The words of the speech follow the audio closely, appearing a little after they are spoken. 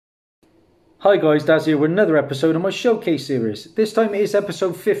Hi guys, Dazzie here with another episode of my showcase series. This time it is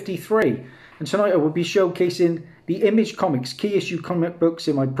episode 53, and tonight I will be showcasing the Image Comics key issue comic books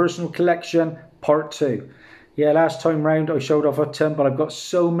in my personal collection, part 2. Yeah, last time round I showed off a ton, but I've got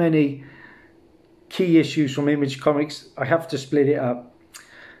so many key issues from Image Comics, I have to split it up.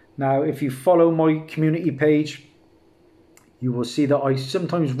 Now, if you follow my community page, you will see that I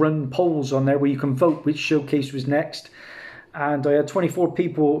sometimes run polls on there where you can vote which showcase was next. And I had 24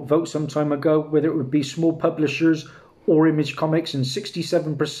 people vote some time ago whether it would be small publishers or Image Comics, and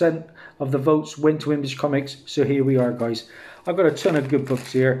 67% of the votes went to Image Comics. So here we are, guys. I've got a ton of good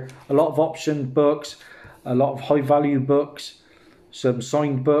books here, a lot of optioned books, a lot of high value books, some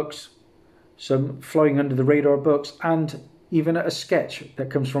signed books, some flying under the radar books, and even a sketch that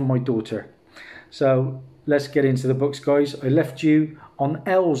comes from my daughter. So let's get into the books, guys. I left you on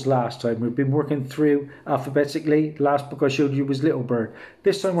L's last time. We've been working through alphabetically. The last book I showed you was Little Bird.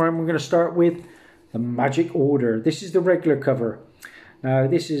 This time around we're going to start with The Magic Order. This is the regular cover. Now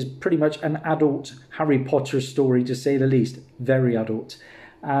this is pretty much an adult Harry Potter story, to say the least. Very adult.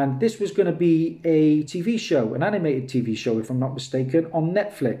 And this was going to be a TV show, an animated TV show if I'm not mistaken, on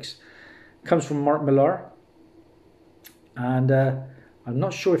Netflix. Comes from Mark Millar. And I'm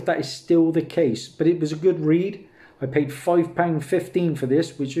not sure if that is still the case, but it was a good read. I paid £5.15 for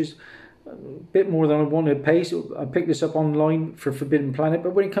this, which is a bit more than I wanted to pay. So I picked this up online for Forbidden Planet.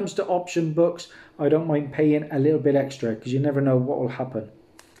 But when it comes to option books, I don't mind paying a little bit extra because you never know what will happen.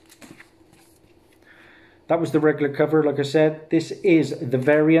 That was the regular cover, like I said. This is the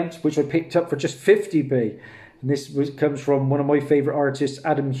variant, which I picked up for just 50p. And this comes from one of my favourite artists,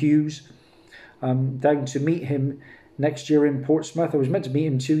 Adam Hughes. Down to meet him next year in Portsmouth. I was meant to meet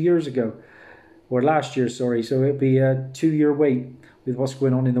him 2 years ago. Or last year, sorry. So it'll be a 2-year wait with what's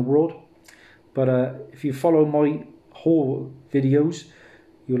going on in the world. But if you follow my haul videos,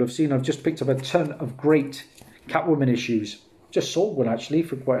 you'll have seen I've just picked up a ton of great Catwoman issues. Just sold one actually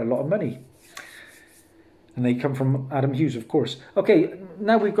for quite a lot of money. And they come from Adam Hughes, of course. Okay,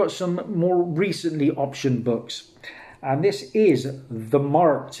 now we've got some more recently optioned books. And this is The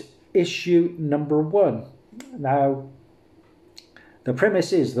Marked, issue number 1. Now, the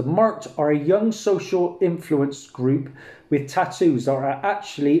premise is the Marked are a young social influence group with tattoos that are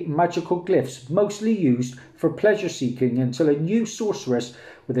actually magical glyphs, mostly used for pleasure seeking, until a new sorceress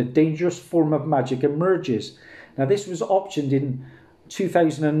with a dangerous form of magic emerges. Now, this was optioned in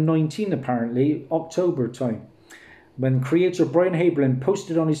 2019, apparently, October time, when creator Brian Haberlin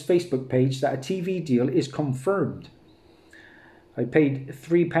posted on his Facebook page that a TV deal is confirmed. I paid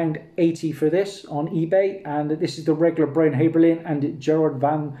 £3.80 for this on eBay, and this is the regular Brian Haberlin and Gerard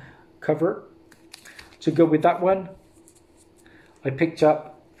Van cover. To go with that one, I picked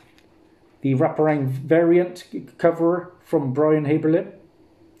up the wraparound variant cover from Brian Haberlin.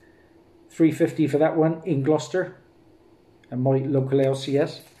 £3.50 for that one in Gloucester, and my local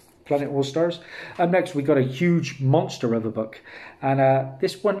LCS, Planet All Stars. And next we got a huge monster of a book, and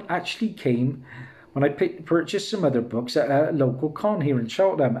this one actually came when I purchased some other books at a local con here in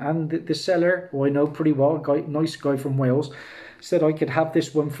Cheltenham, and the seller, who I know pretty well, a nice guy from Wales, said I could have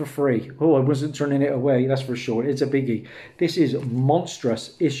this one for free. Oh, I wasn't turning it away, that's for sure. It's a biggie. This is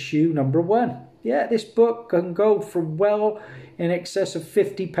Monstrous, issue number 1. Yeah, this book can go for well in excess of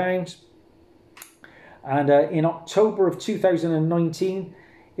 £50. And in October of 2019,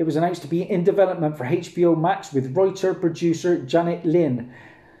 it was announced to be in development for HBO Max with writer-producer Janet Lynn.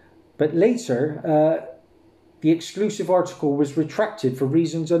 But later, the exclusive article was retracted for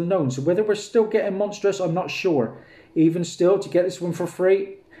reasons unknown. So whether we're still getting Monstrous, I'm not sure. Even still, to get this one for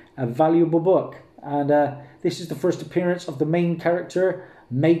free, a valuable book. And this is the first appearance of the main character,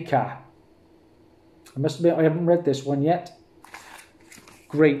 Meika. I must admit, I haven't read this one yet.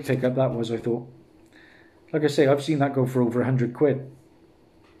 Great pickup that was, I thought. Like I say, I've seen that go for over 100 quid.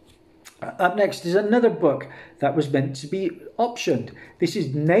 Up next is another book that was meant to be optioned. This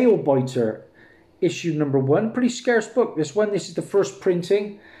is Nailbiter, issue number 1. Pretty scarce book, this one. This is the first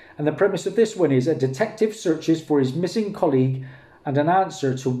printing. And the premise of this one is a detective searches for his missing colleague and an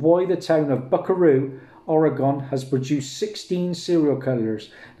answer to why the town of Buckaroo, Oregon, has produced 16 serial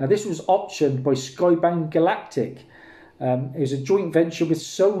killers. Now, this was optioned by Skybound Galactic. It was a joint venture with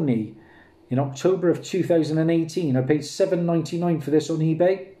Sony in October of 2018. I paid $7.99 for this on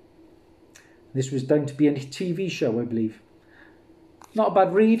eBay. This was down to be a TV show, I believe. Not a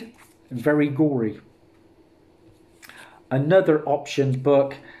bad read, very gory. Another optioned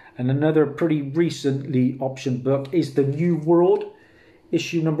book, and another pretty recently optioned book, is The New World,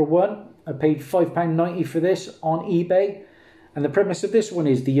 issue number 1. I paid £5.90 for this on eBay. And the premise of this one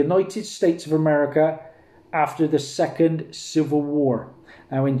is the United States of America after the Second Civil War.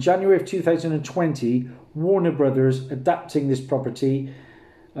 Now in January of 2020, Warner Brothers, adapting this property,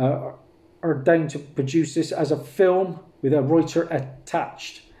 are down to produce this as a film with a writer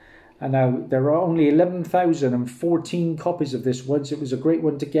attached. And now there are only 11,014 copies of this one, so it was a great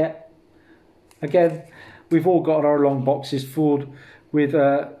one to get. Again, we've all got our long boxes full with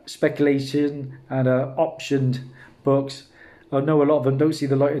speculation and optioned books. I know a lot of them don't see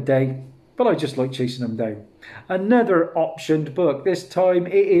the light of day, but I just like chasing them down. Another optioned book. This time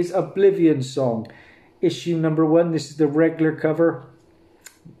it is Oblivion Song, issue number 1. This is the regular cover.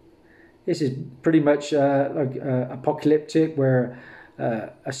 This is pretty much like apocalyptic, where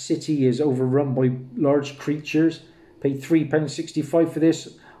a city is overrun by large creatures. Paid £3.65 for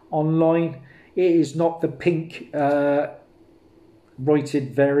this online. It is not the pink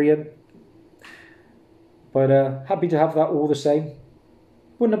writed variant, but happy to have that all the same.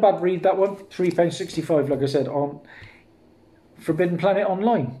 Wouldn't a bad read, that one. £3.65, like I said, on Forbidden Planet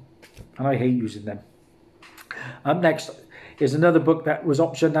Online, and I hate using them. Up next is another book that was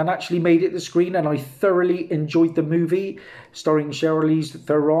optioned and actually made it to the screen, and I thoroughly enjoyed the movie starring Charlize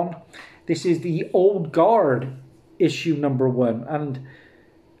Theron. This is The Old Guard, issue number 1, and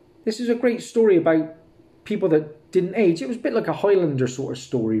this is a great story about people that didn't age. It was a bit like a Highlander sort of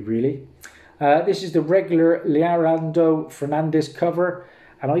story, really. This is the regular Leonardo Fernandez cover,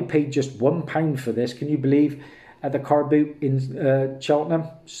 and I paid just £1 for this. Can you believe? At the car boot in Cheltenham,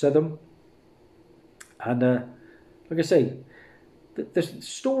 Southam. And like I say, the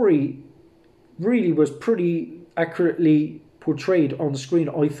story really was pretty accurately portrayed on screen,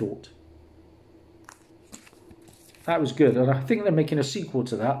 I thought. That was good, and I think they're making a sequel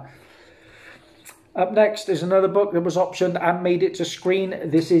to that. Up next is another book that was optioned and made it to screen.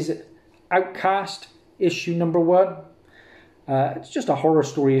 This is Outcast, issue number 1. It's just a horror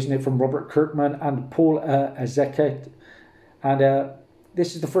story, isn't it, from Robert Kirkman and Paul Azekit. And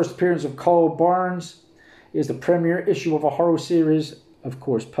this is the first appearance of Carl Barnes. It is the premiere issue of a horror series, of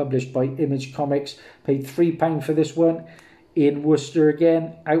course, published by Image Comics. Paid £3 for this one. In Worcester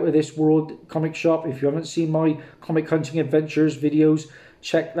again, Out of This World comic shop. If you haven't seen my comic hunting adventures videos,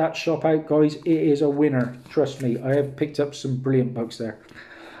 check that shop out, guys. It is a winner, trust me. I have picked up some brilliant books there.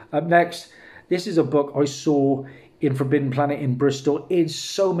 Up next, this is a book I saw in Forbidden Planet in Bristol in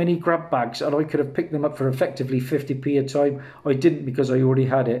so many grab bags, and I could have picked them up for effectively 50p a time. I didn't because I already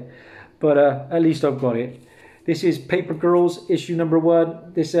had it, but at least I've got it. This is Paper Girls, issue number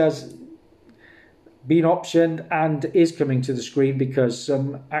 1. This has been optioned and is coming to the screen because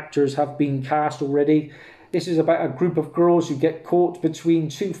some actors have been cast already. This is about a group of girls who get caught between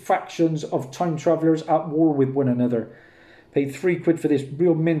two factions of time travellers at war with one another. Paid £3 for this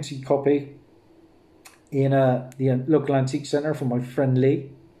real minty copy in the local antique centre from my friend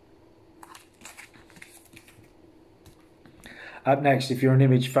Lee. Up next, if you're an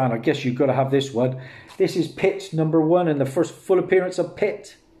Image fan, I guess you've got to have this one. This is Pitt number 1, and the first full appearance of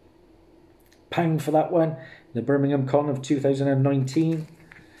Pitt. £1 for that one. The Birmingham Con of 2019.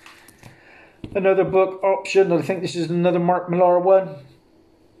 Another book option. I think this is another Mark Millar one.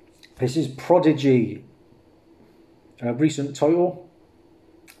 This is Prodigy. A recent title.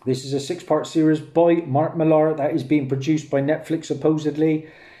 This is a 6-part series by Mark Millar that is being produced by Netflix supposedly.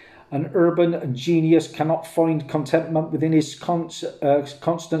 An urban genius cannot find contentment within his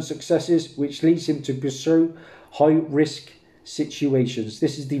constant successes, which leads him to pursue high-risk situations.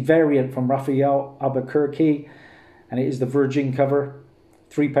 This is the variant from Raphael Albuquerque, and it is the Virgin cover.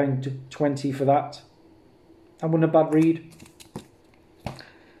 £3.20 for that. That wasn't a bad read.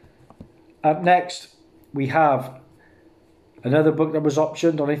 Up next, we have another book that was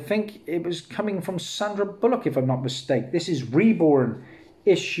optioned, and I think it was coming from Sandra Bullock, if I'm not mistaken. This is Reborn,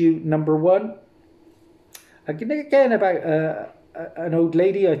 issue number 1. Again, about an old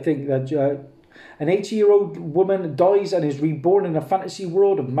lady, I think, that an 80-year-old woman dies and is reborn in a fantasy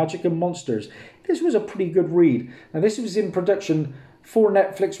world of magic and monsters. This was a pretty good read. Now, this was in production for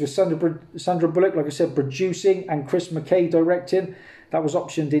Netflix with Sandra Bullock, like I said, producing, and Chris McKay directing. That was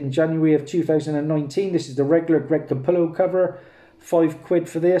optioned in January of 2019. This is the regular Greg Capullo cover. £5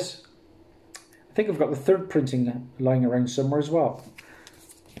 for this. I think I've got the third printing lying around somewhere as well.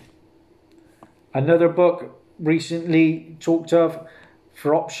 Another book recently talked of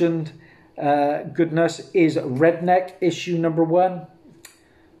for optioned goodness is Redneck, issue number 1.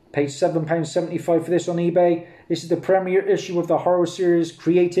 Paid £7.75 for this on eBay. This is the premiere issue of the horror series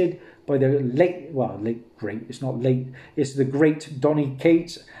created by the it's the great Donny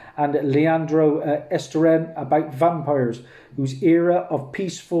Cates and Leandro Esteren, about vampires whose era of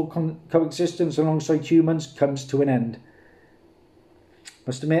peaceful coexistence alongside humans comes to an end.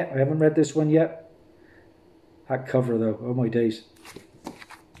 Must admit, I haven't read this one yet. That cover though, oh my days.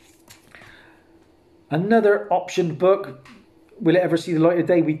 Another optioned book, will it ever see the light of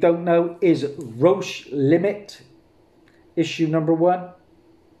day? We don't know, is Roche Limit, issue number 1.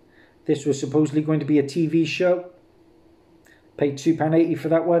 This was supposedly going to be a TV show. Paid £2.80 for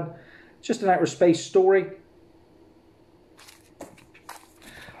that one. Just an outer space story.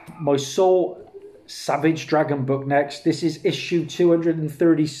 My Soul Savage Dragon book next. This is issue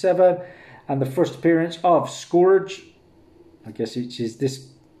 237 and the first appearance of Scourge. I guess it is this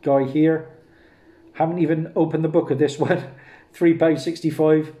guy here. Haven't even opened the book of this one.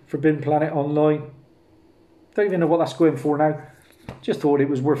 £3.65 for Bin Planet Online. Don't even know what that's going for now. Just thought it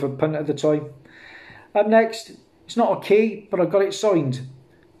was worth a punt at the time. Up next, it's not a key, but I got it signed,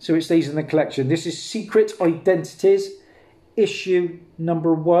 so it stays in the collection. This is Secret Identities, issue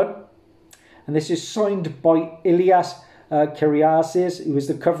number 1. And this is signed by Ilias Kiriasis, who is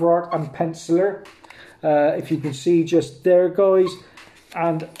the cover art and penciler. If you can see just there, guys.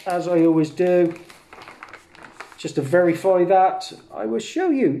 And as I always do, just to verify that, I will show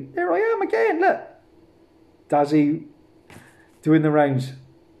you. There I am again, look. Dazzie doing the rounds.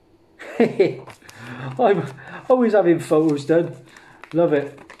 I'm always having photos done. Love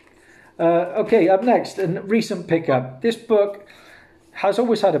it. Okay, up next, a recent pickup. This book has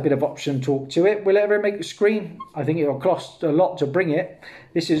always had a bit of option talk to it. Will it ever make the screen? I think it'll cost a lot to bring it.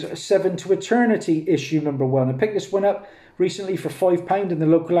 This is Seven to Eternity, issue number 1. I picked this one up recently for £5 in the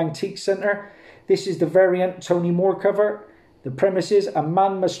local antique centre. This is the variant Tony Moore cover. The premise is a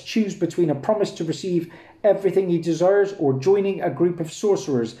man must choose between a promise to receive everything he desires or joining a group of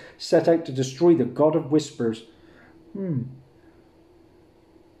sorcerers set out to destroy the God of Whispers.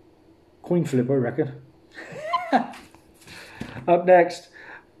 Coin flip, I reckon. Up next,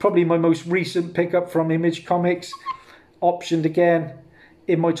 probably my most recent pickup from Image Comics. Optioned again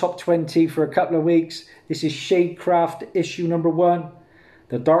in my top 20 for a couple of weeks. This is Shadecraft, issue number 1.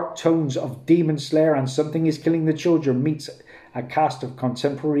 The dark tones of Demon Slayer and Something is Killing the Children meets a cast of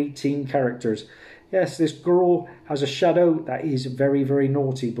contemporary teen characters. Yes, this girl has a shadow that is very, very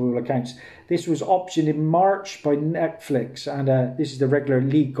naughty by all accounts. This was optioned in March by Netflix, and this is the regular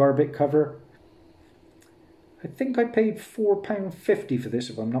Lee Garbett cover. I think I paid £4.50 for this,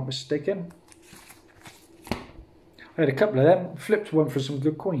 if I'm not mistaken. I had a couple of them, flipped one for some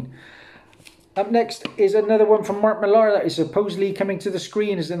good coin. Up next is another one from Mark Millar that is supposedly coming to the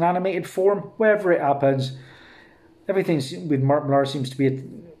screen as an animated form, wherever it happens. Everything with Mark Millar seems to be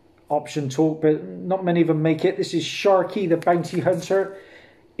an option talk, but not many of them make it. This is Sharky the Bounty Hunter,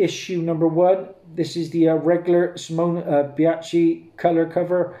 issue number 1. This is the regular Simone Bianchi color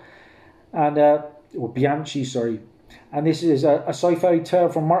cover, and or Bianchi, sorry. And this is a sci-fi tale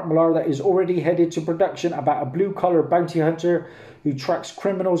from Mark Millar that is already headed to production about a blue-collar bounty hunter who tracks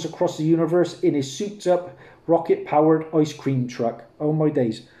criminals across the universe in his souped-up, rocket-powered ice cream truck. Oh my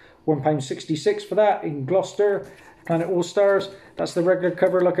days. £1.66 for that in Gloucester, Planet All-Stars. That's the regular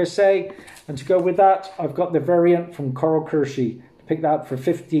cover, like I say. And to go with that, I've got the variant from Coral Kershey. Pick that up for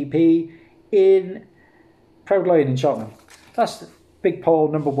 50p in Proud Lion in Cheltenham. That's Big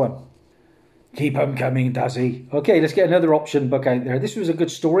Paul number 1. Keep them coming, Dazzie. Okay, let's get another option book out there. This was a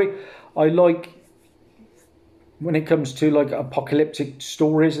good story. I like when it comes to like apocalyptic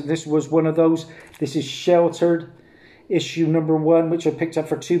stories, and this was one of those. This is Sheltered, issue number 1, which I picked up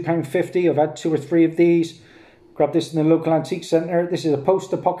for £2.50. I've had 2 or 3 of these. Grab this in the local antique centre. This is a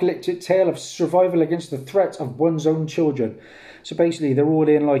post-apocalyptic tale of survival against the threat of one's own children. So basically, they're all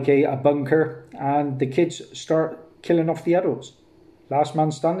in like a bunker, and the kids start killing off the adults. Last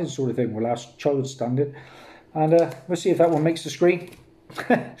man standing sort of thing, or last child standing. And we'll see if that one makes the screen.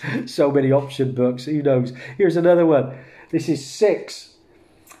 So many option books, who knows. Here's another one. This is 6.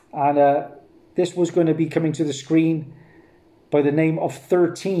 And this was going to be coming to the screen by the name of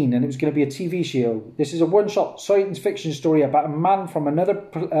 13, and it was going to be a TV show. This is a one-shot science fiction story about a man from another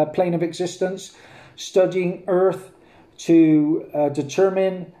plane of existence studying Earth to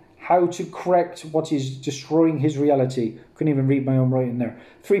determine how to correct what is destroying his reality. Couldn't even read my own writing there.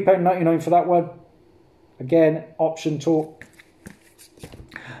 £3.99 for that one. Again, option talk.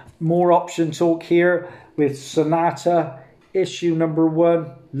 More option talk here with Sonata, issue number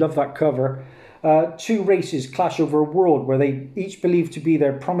 1. Love that cover. 2 races clash over a world where they each believe to be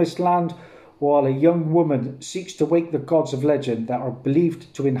their promised land, while a young woman seeks to wake the gods of legend that are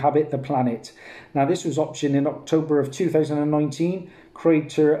believed to inhabit the planet. Now, this was optioned in October of 2019.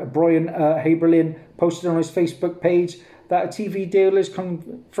 Creator Brian Haberlin posted on his Facebook page that a TV deal is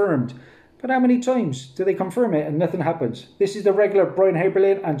confirmed. But how many times do they confirm it and nothing happens? This is the regular Brian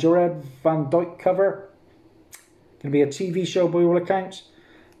Haberlin and Gerard Van Dyke cover. Going to be a TV show by all accounts.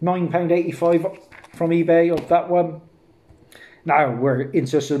 £9.85 from eBay of that one. Now we're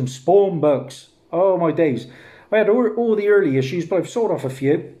into some Spawn books. Oh my days. I had all the early issues, but I've sold off a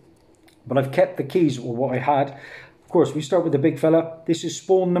few. But I've kept the keys, or what I had. Of course, we start with the big fella. This is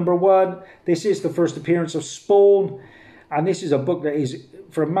Spawn #1. This is the first appearance of Spawn. And this is a book that is,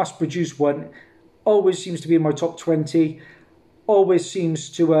 for a mass-produced one, always seems to be in my top 20. Always seems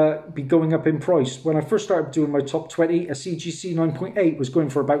to be going up in price. When I first started doing my top 20, a CGC 9.8 was going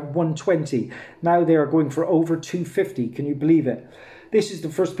for about 120. Now they are going for over 250. Can you believe it? This is the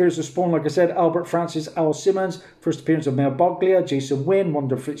first appearance of Spawn, like I said, Albert Francis, Al Simmons. First appearance of Mel Boglia, Jason Wynn,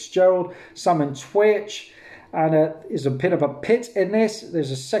 Wanda Fitzgerald, Simon Twitch. And there's a bit of a pit in this.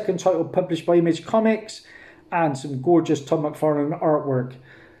 There's a second title published by Image Comics. And some gorgeous Tom McFarlane artwork.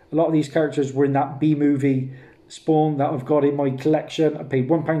 A lot of these characters were in that B-movie Spawn that I've got in my collection. I paid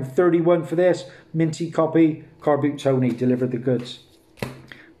 £1.31 for this. Minty copy. Car Boot Tony delivered the goods.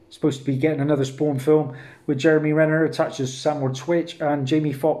 Supposed to be getting another Spawn film with Jeremy Renner attached as Samuel Twitch and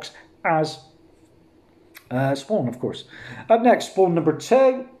Jamie Foxx as Spawn, of course. Up next, Spawn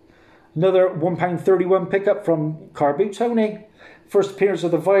 #2. Another £1.31 pickup from Car Boot Tony. First appearance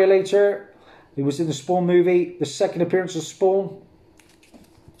of the Violator. He was in the Spawn movie. The second appearance of Spawn.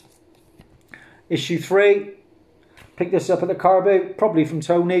 Issue 3. Picked this up at the Car Boot, probably from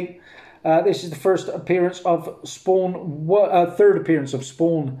Tony. This is the first appearance of Spawn. Third appearance of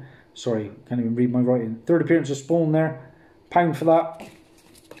Spawn. Sorry, can't even read my writing. Third appearance of Spawn there. £1 for that.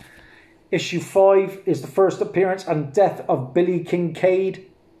 Issue 5 is the first appearance and death of Billy Kincaid.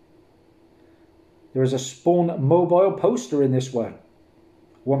 There is a Spawn mobile poster in this one.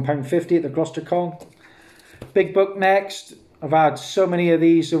 £1.50 at the Gloucester Con. Big book next. I've had so many of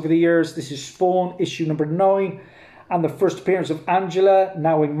these over the years. This is Spawn, issue #9. And the first appearance of Angela,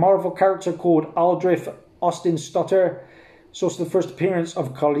 now a Marvel character called Aldrich Austin Stotter. It's also the first appearance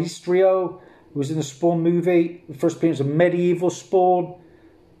of Calistrio, who was in the Spawn movie. The first appearance of Medieval Spawn.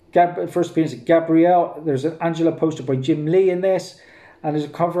 First appearance of Gabrielle. There's an Angela poster by Jim Lee in this. And there's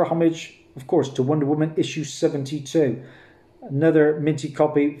a cover homage, of course, to Wonder Woman issue 72. Another minty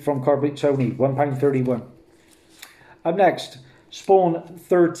copy from Car Boot Tony, £1.31. Up next, Spawn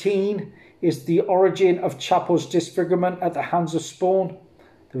 13 is the origin of Chapel's disfigurement at the hands of Spawn.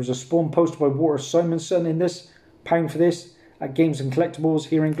 There was a Spawn poster by Walter Simonson in this. £1 for this at Games and Collectibles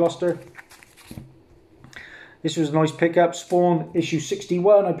here in Gloucester. This was a nice pickup. Spawn issue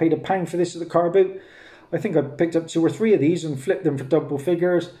 61. I paid £1 for this at the Car Boot. I think I picked up 2 or 3 of these and flipped them for double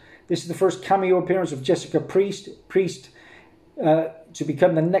figures. This is the first cameo appearance of Jessica Priest. To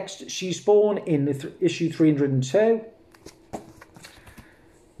become the next She-Spawn in the issue 302.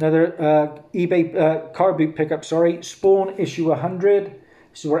 Another eBay Car Boot pickup, sorry. Spawn issue 100.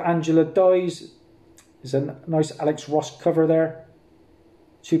 This is where Angela dies. There's a nice Alex Ross cover there.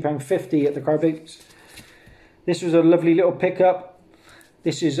 £2.50 at the Car Boots. This was a lovely little pickup.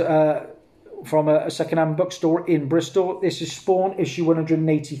 This is from a second-hand bookstore in Bristol. This is Spawn issue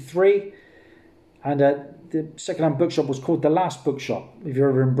 183. And the second-hand bookshop was called The Last Bookshop. If you're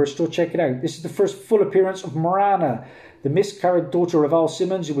ever in Bristol, check it out. This is the first full appearance of Morana, the miscarried daughter of Al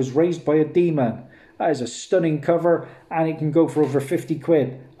Simmons, who was raised by a demon. That is a stunning cover, and it can go for over 50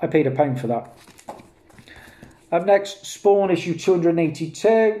 quid. I paid £1 for that. Up next, Spawn issue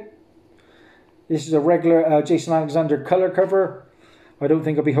 282. This is a regular Jason Alexander colour cover. I don't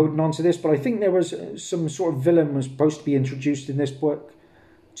think I'll be holding on to this, but I think there was some sort of villain was supposed to be introduced in this book.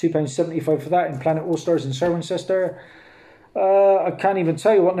 £2.75 for that in Planet All Stars in Cirencester. I can't even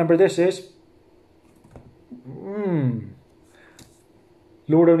tell you what number this is.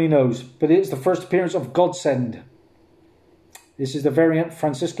 Lord only knows. But it's the first appearance of Godsend. This is the variant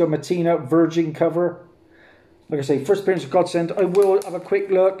Francisco Matina Virgin cover. Like I say, first appearance of Godsend. I will have a quick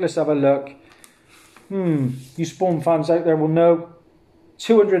look. Let's have a look. You Spawn fans out there will know.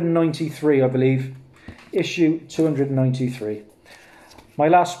 293, I believe. Issue 293. My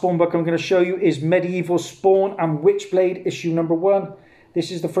last Spawn book I'm going to show you is Medieval Spawn and Witchblade, issue #1.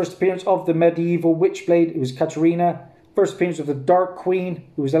 This is the first appearance of the Medieval Witchblade. It was Katerina. First appearance of the Dark Queen,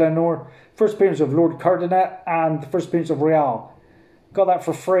 who was Eleanor. First appearance of Lord Cardinet. And the first appearance of Real. Got that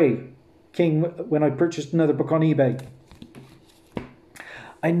for free. King, when I purchased another book on eBay.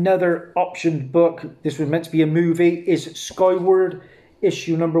 Another optioned book, this was meant to be a movie, is Skyward,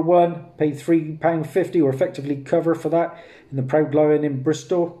 issue #1. Paid £3.50 or effectively cover for that in the Proud Lion in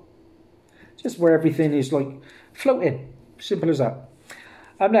Bristol. Just where everything is like floating. Simple as that.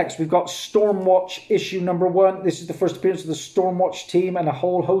 Up next, we've got Stormwatch issue #1. This is the first appearance of the Stormwatch team and a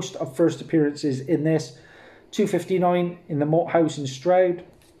whole host of first appearances in this. £2.59 in the Malt House in Stroud.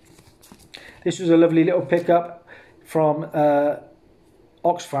 This was a lovely little pickup from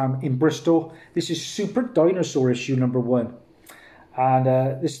Oxfam in Bristol. This is Super Dinosaur issue #1.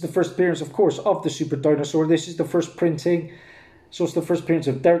 And this is the first appearance, of course, of the Super Dinosaur. This is the first printing. So it's the first appearance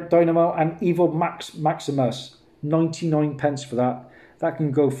of Derek Dynamo and Evil Maximus. 99 pence for that. That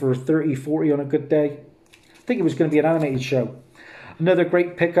can go for 30, 40 on a good day. I think it was going to be an animated show. Another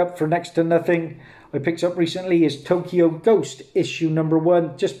great pickup for next to nothing I picked up recently is Tokyo Ghost issue number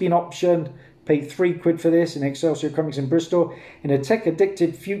 1. Just been optioned. Paid £3 for this in Excelsior Comics in Bristol. In a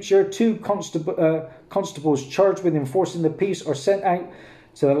tech-addicted future, 2 constables charged with enforcing the peace are sent out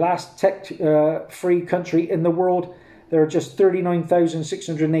to the last tech-free country in the world. There are just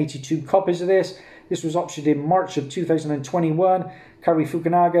 39,682 copies of this. This was optioned in March of 2021. Kari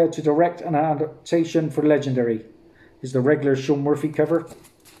Fukunaga to direct an adaptation for Legendary. This is the regular Sean Murphy cover.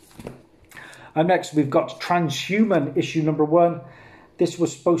 And next we've got Transhuman issue number 1. This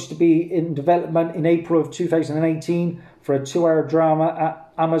was supposed to be in development in April of 2018 for a 2-hour drama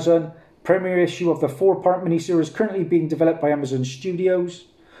at Amazon. Premiere issue of the 4-part miniseries currently being developed by Amazon Studios.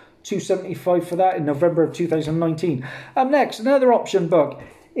 $2.75 for that in November of 2019. Up next, another option book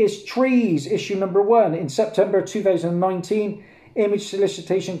is Trees issue number 1 in September 2019. Image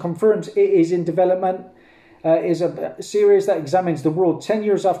solicitation confirms it is in development. Is a series that examines the world 10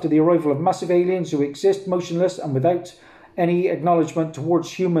 years after the arrival of massive aliens who exist motionless and without any acknowledgement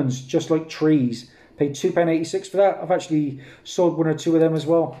towards humans, just like trees. Paid £2.86 for that. I've actually sold 1 or 2 of them as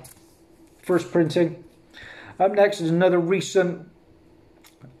well. First printing. Up next is another recent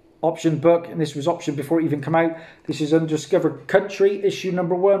option book, and this was optioned before it even came out. This is Undiscovered Country issue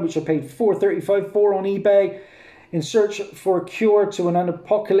number 1, which I paid $4.35 for on eBay. In search for a cure to an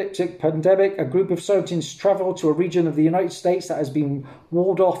apocalyptic pandemic, a group of scientists travel to a region of the United States that has been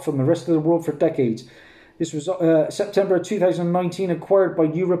walled off from the rest of the world for decades. This was September 2019, acquired by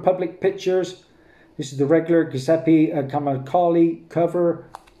New Republic Pictures. This is the regular Giuseppe Cavalcali cover.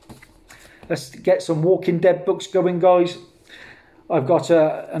 Let's get some Walking Dead books going, guys. I've got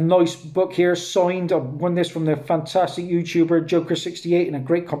a nice book here, signed. I won this from the fantastic YouTuber Joker68 in a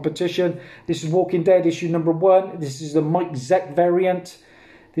great competition. This is Walking Dead issue number 1. This is the Mike Zeck variant.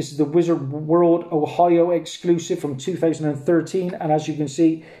 This is the Wizard World Ohio exclusive from 2013. And as you can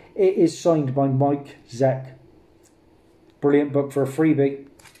see, it is signed by Mike Zeck. Brilliant book for a freebie.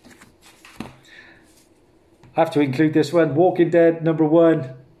 I have to include this one. Walking Dead number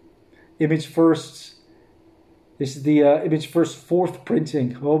 1. Image Firsts. This is the Image First 4th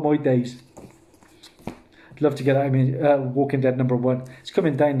printing. Oh my days. I'd love to get that Walking Dead number 1. It's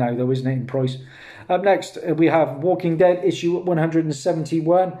coming down now though, isn't it, in price? Up next we have Walking Dead issue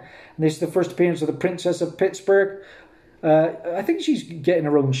 171. And this is the first appearance of the Princess of Pittsburgh. I think she's getting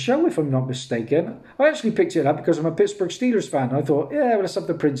her own show, if I'm not mistaken. I actually picked it up because I'm a Pittsburgh Steelers fan. I thought, yeah, let's have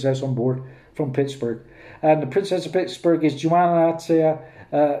the princess on board from Pittsburgh. And the Princess of Pittsburgh is Juanita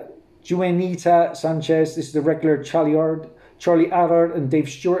Sanchez. This is the regular Charlie Allard and Dave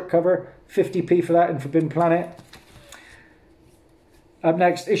Stewart cover. 50p for that in Forbidden Planet. Up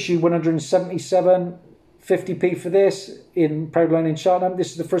next, issue 177. 50p for this in Proudline in Cheltenham.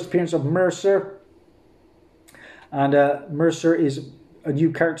 This is the first appearance of Mercer. And Mercer is a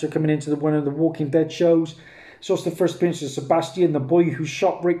new character coming into one of the Walking Dead shows. So it's the first appearance of Sebastian, the boy who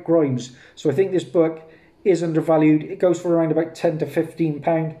shot Rick Grimes. So I think this book is undervalued. It goes for around about £10 to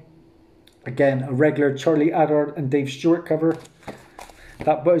 £15. Again, a regular Charlie Allard and Dave Stewart cover.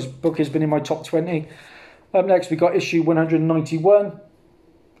 That book has been in my top 20. Up next, we got issue 191.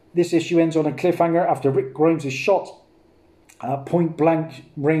 This issue ends on a cliffhanger after Rick Grimes is shot at point blank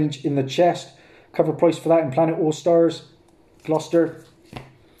range in the chest. Cover price for that in Planet All Stars, Gloucester.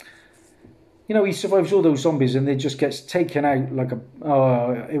 You know, he survives all those zombies and then just gets taken out like a...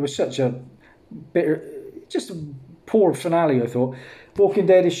 it was such a bitter... Just a poor finale, I thought. Walking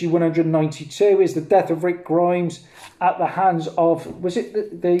Dead issue 192 is the death of Rick Grimes at the hands of... Was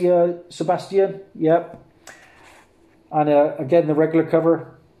it the Sebastian? Yep. And again, the regular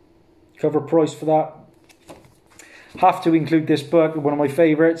cover. Cover price for that. Have to include this book, one of my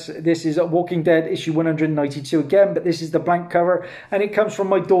favourites. This is Walking Dead issue 192 again, but this is the blank cover, and it comes from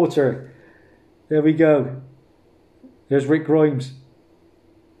my daughter. There we go. There's Rick Grimes.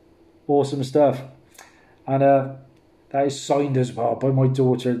 Awesome stuff. And that is signed as well by my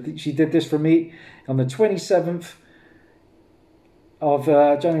daughter. She did this for me on the 27th of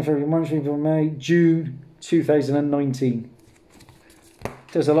January, February, March, April, May, June 2019.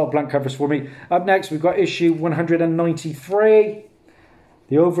 There's a lot of blank covers for me. Up next, we've got issue 193.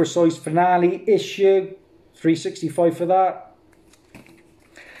 The oversized finale issue. $3.65 for that.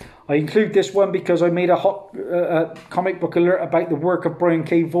 I include this one because I made a hot comic book alert about the work of Brian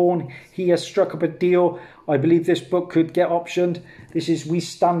K. Vaughan. He has struck up a deal. I believe this book could get optioned. This is We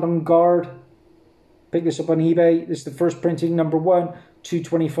Stand on Guard. Pick this up on eBay. This is the first printing, number 1,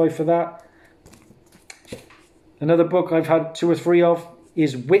 $2.25 for that. Another book I've had 2 or 3 of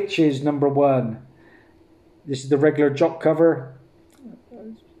is Witches, number 1. This is the regular jock cover.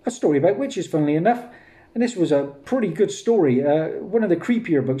 A story about witches, funnily enough. And this was a pretty good story. One of the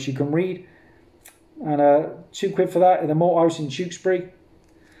creepier books you can read. And £2 for that in the Malt House in Tewkesbury.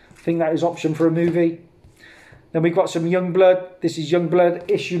 I think that is option for a movie. Then we've got some Youngblood. This is Youngblood,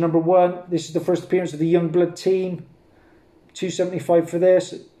 issue number 1. This is the first appearance of the Youngblood team. $2.75 for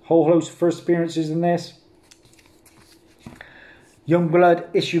this. Whole host of first appearances in this. Youngblood,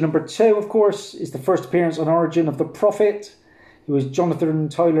 issue number 2, of course, is the first appearance on Origin of the Prophet. It was Jonathan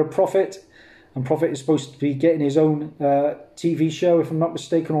Tyler Prophet. And Prophet is supposed to be getting his own TV show, if I'm not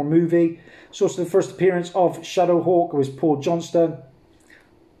mistaken, or movie. It's also the first appearance of Shadowhawk. It was Paul Johnston.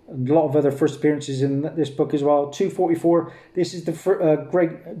 And a lot of other first appearances in this book as well. $2.44. This is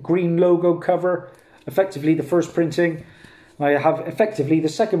the green logo cover. Effectively the first printing. I have effectively the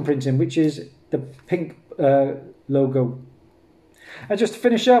second printing, which is the pink logo. And just to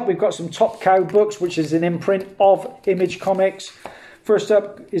finish up, we've got some Top Cow books, which is an imprint of Image Comics. First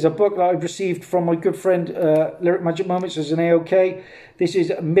up is a book that I've received from my good friend Lyric Magic Moments as an AOK. This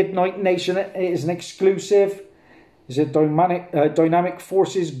is Midnight Nation. It is an exclusive. It's a Dynamic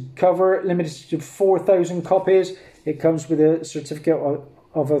Forces cover, limited to 4,000 copies. It comes with a certificate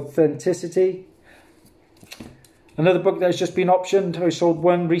of authenticity. Another book that has just been optioned. I sold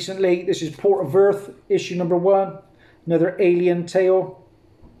one recently. This is Port of Earth, issue number 1. Another alien tale.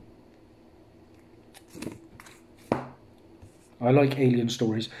 I like alien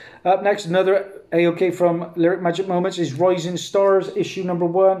stories. Up next, another AOK from Lyric Magic Moments is Rising Stars, issue number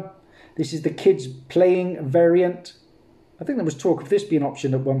 1. This is the kids playing variant. I think there was talk of this being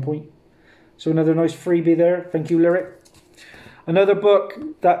optioned at one point. So another nice freebie there. Thank you, Lyric. Another book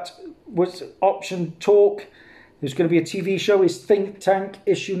that was optioned talk. There's going to be a TV show. Is Think Tank,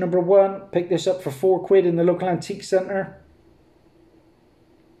 issue number 1. Pick this up for £4 in the local antique centre.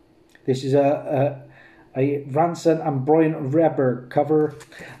 This is a Ranson and Brian Reber cover.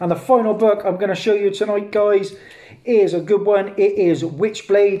 And the final book I'm going to show you tonight, guys, is a good one. It is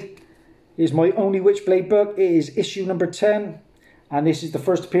Witchblade. It is my only Witchblade book. It is issue number 10. And this is the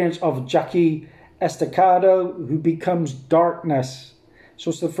first appearance of Jackie Estacado, who becomes Darkness.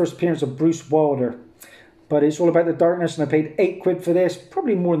 So it's the first appearance of Bruce Wilder. But it's all about the darkness, and I paid £8 for this.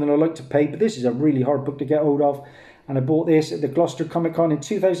 Probably more than I like to pay, but this is a really hard book to get hold of. And I bought this at the Gloucester Comic Con in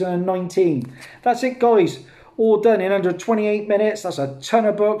 2019. That's it, guys. All done in under 28 minutes. That's a ton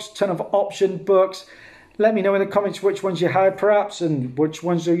of books, ton of optioned books. Let me know in the comments which ones you had, perhaps, and which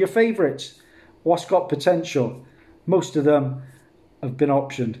ones are your favourites. What's got potential? Most of them have been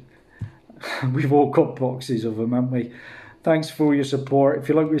optioned. We've all got boxes of them, haven't we? Thanks for your support. If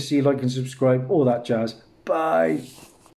you like what you see, like and subscribe, all that jazz. Bye.